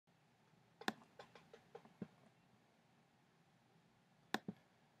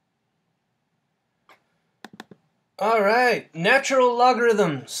All right, natural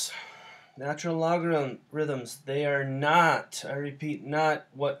logarithms. Natural logarithms, they are not, I repeat, not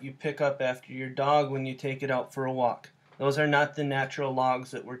what you pick up after your dog when you take it out for a walk. Those are not the natural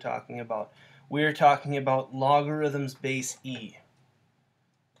logs that we're talking about. We're talking about logarithms base e.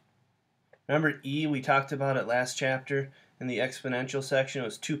 Remember e, we talked about it last chapter in the exponential section. It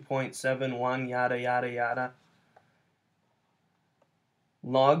was 2.71, yada, yada, yada.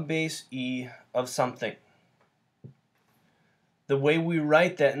 Log base e of something. The way we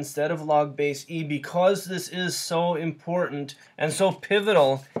write that instead of log base e, because this is so important and so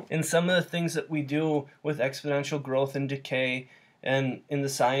pivotal in some of the things that we do with exponential growth and decay and in the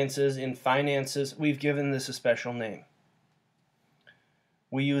sciences, in finances, we've given this a special name.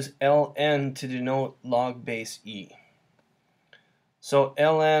 We use ln to denote log base e. So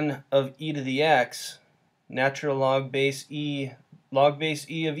ln of e to the x, natural log base e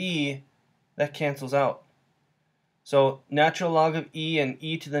of e, that cancels out. So natural log of e and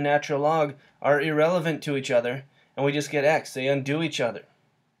e to the natural log are irrelevant to each other, and we just get x. They undo each other.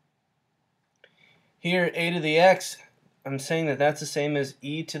 Here, a to the x, I'm saying that that's the same as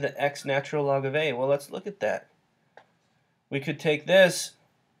e to the x natural log of a. Well, let's look at that. We could take this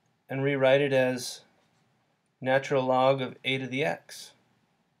and rewrite it as natural log of a to the x.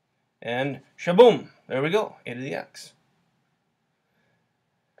 And shaboom, there we go, a to the x.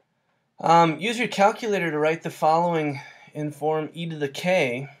 Use your calculator to write the following in form e to the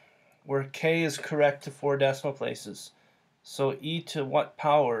k, where k is correct to 4 decimal places. So e to what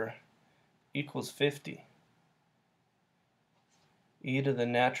power equals 50? E to the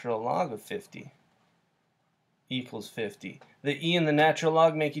natural log of 50 equals 50. The e and the natural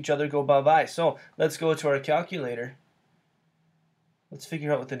log make each other go bye-bye. So let's go to our calculator. Let's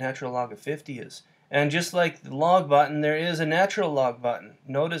figure out what the natural log of 50 is. And just like the log button, there is a natural log button.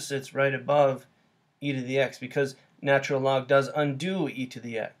 Notice it's right above e to the x because natural log does undo e to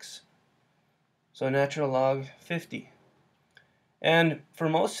the x. So natural log 50. And for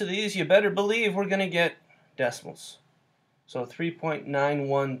most of these, you better believe we're going to get decimals. So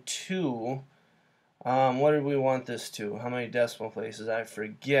 3.912, what did we want this to? How many decimal places? I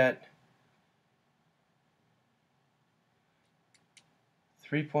forget.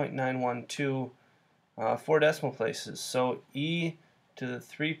 3.912. 4 decimal places. So e to the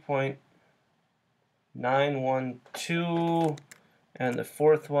 3.912, and the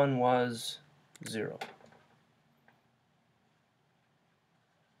fourth one was 0.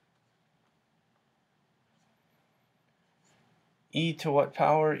 E to what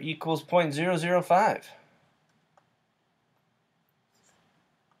power equals 0.005?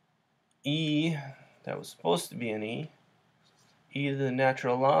 E, that was supposed to be an e to the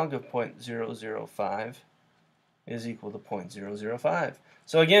natural log of 0.005 is equal to 0.005.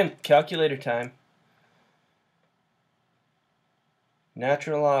 So again, calculator time.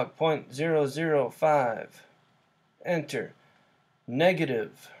 Natural log 0.005. Enter.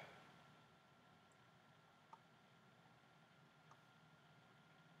 Negative.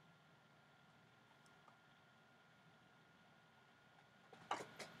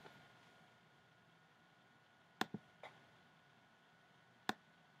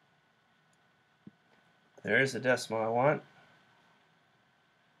 There's the decimal I want.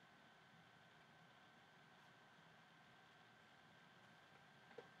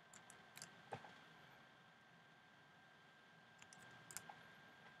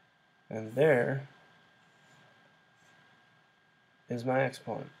 And there is my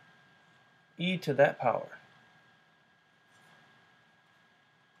exponent. E to that power.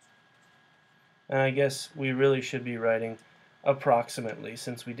 And I guess we really should be writing approximately,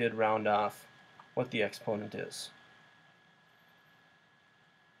 since we did round off what the exponent is.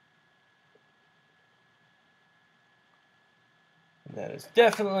 And that is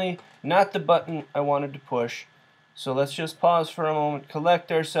definitely not the button I wanted to push. So let's just pause for a moment,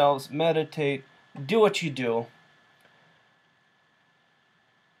 collect ourselves, meditate, do what you do.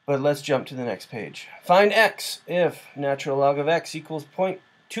 But let's jump to the next page. Find x if natural log of x equals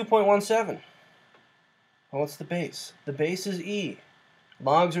 2.17. Well, what's the base? The base is e.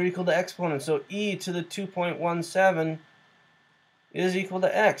 Logs are equal to exponents, so e to the 2.17 is equal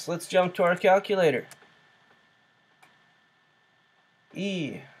to x. Let's jump to our calculator.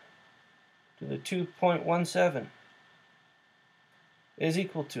 E to the 2.17 is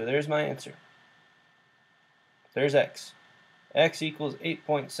equal to, there's my answer. There's x. X equals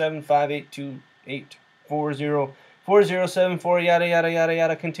 8.75828404074, yada yada yada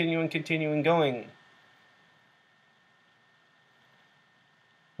yada, continuing going.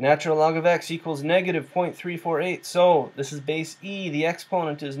 Natural log of x equals negative 0.348. So this is base e. The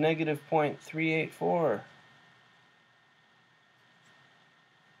exponent is negative 0.384.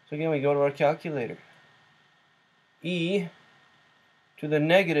 So again, we go to our calculator. E to the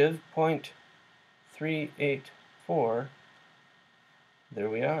negative 0.384. There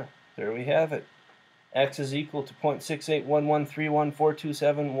we are. There we have it. X is equal to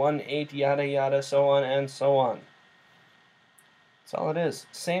 0.6811314271, yada yada, so on and so on. That's all it is.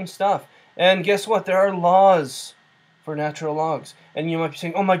 Same stuff. And guess what? There are laws for natural logs. And you might be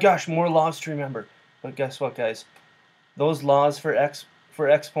saying, oh my gosh, more laws to remember. But guess what, guys? Those laws for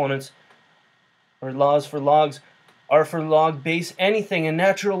exponents, or laws for logs, are for log base anything. And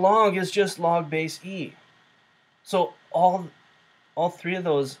natural log is just log base e. So all three of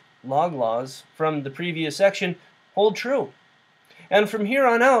those log laws from the previous section hold true. And from here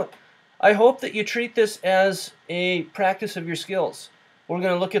on out, I hope that you treat this as a practice of your skills. We're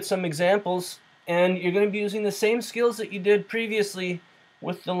going to look at some examples, and you're going to be using the same skills that you did previously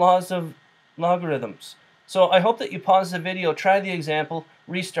with the laws of logarithms. So I hope that you pause the video, try the example,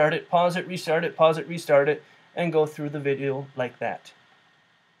 restart it, pause it, restart it, pause it, restart it, and go through the video like that.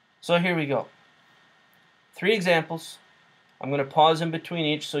 So here we go. 3 examples. I'm going to pause in between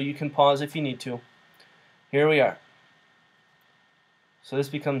each so you can pause if you need to. Here we are. So this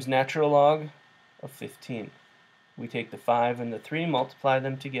becomes natural log of 15. We take the 5 and the 3, multiply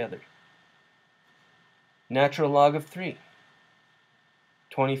them together. Natural log of 3.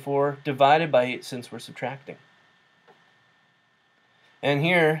 24 divided by 8 since we're subtracting. And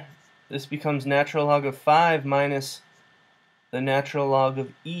here, this becomes natural log of 5 minus the natural log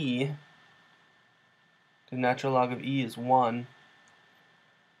of e. The natural log of e is 1.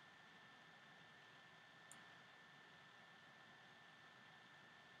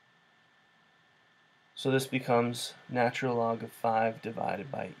 So this becomes natural log of 5 divided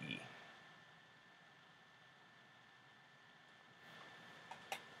by e.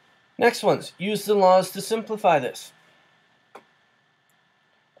 Next ones, use the laws to simplify this.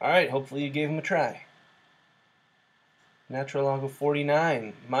 Alright, hopefully you gave them a try. Natural log of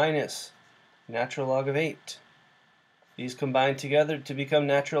 49 minus natural log of 8. These combine together to become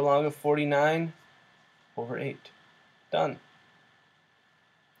natural log of 49 over 8. Done.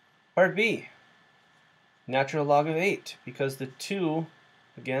 Part B. Natural log of 8, because the 2,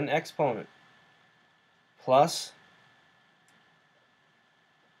 again, exponent, plus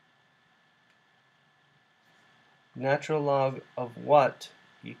natural log of what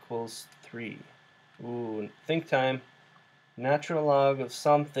equals 3. Ooh, think time. Natural log of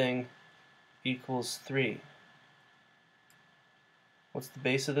something equals 3. What's the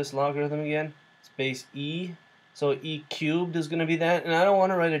base of this logarithm again? It's base e. So e cubed is going to be that. And I don't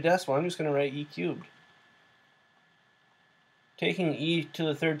want to write a decimal. I'm just going to write e cubed. Taking e to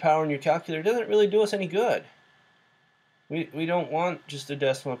the 3rd power in your calculator doesn't really do us any good. We don't want just a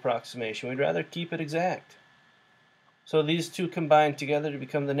decimal approximation. We'd rather keep it exact. So these two combine together to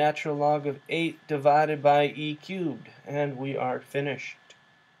become the natural log of 8 divided by e cubed. And we are finished.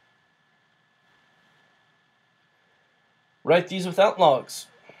 Write these without logs.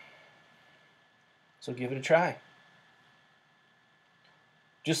 So give it a try.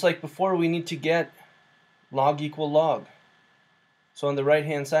 Just like before, we need to get log equal log. So on the right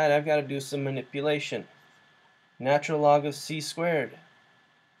hand side, I've got to do some manipulation. Natural log of c squared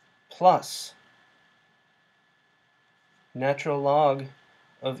plus natural log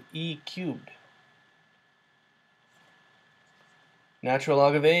of e cubed. Natural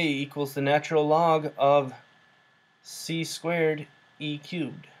log of a equals the natural log of c squared e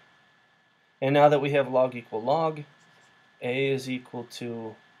cubed. And now that we have log equal log, a is equal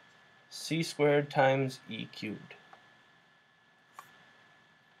to c squared times e cubed.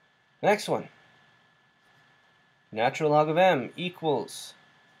 Next one. Natural log of m equals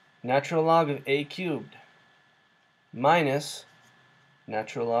natural log of a cubed minus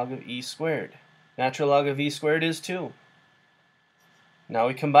natural log of e squared. Natural log of e squared is 2. Now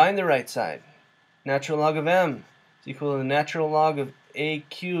we combine the right side. Natural log of m is equal to the natural log of a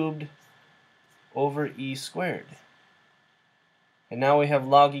cubed over e squared. And now we have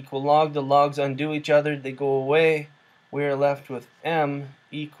log equal log. The logs undo each other. They go away. We are left with m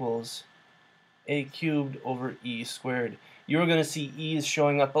equals a cubed over e squared. You're going to see e's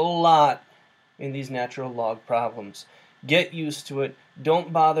showing up a lot in these natural log problems. Get used to it.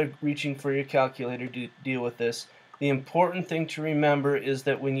 Don't bother reaching for your calculator to deal with this. The important thing to remember is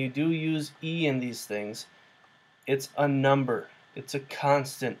that when you do use e in these things, it's a number. It's a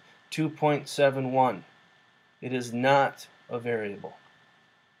constant, 2.71. It is not a variable.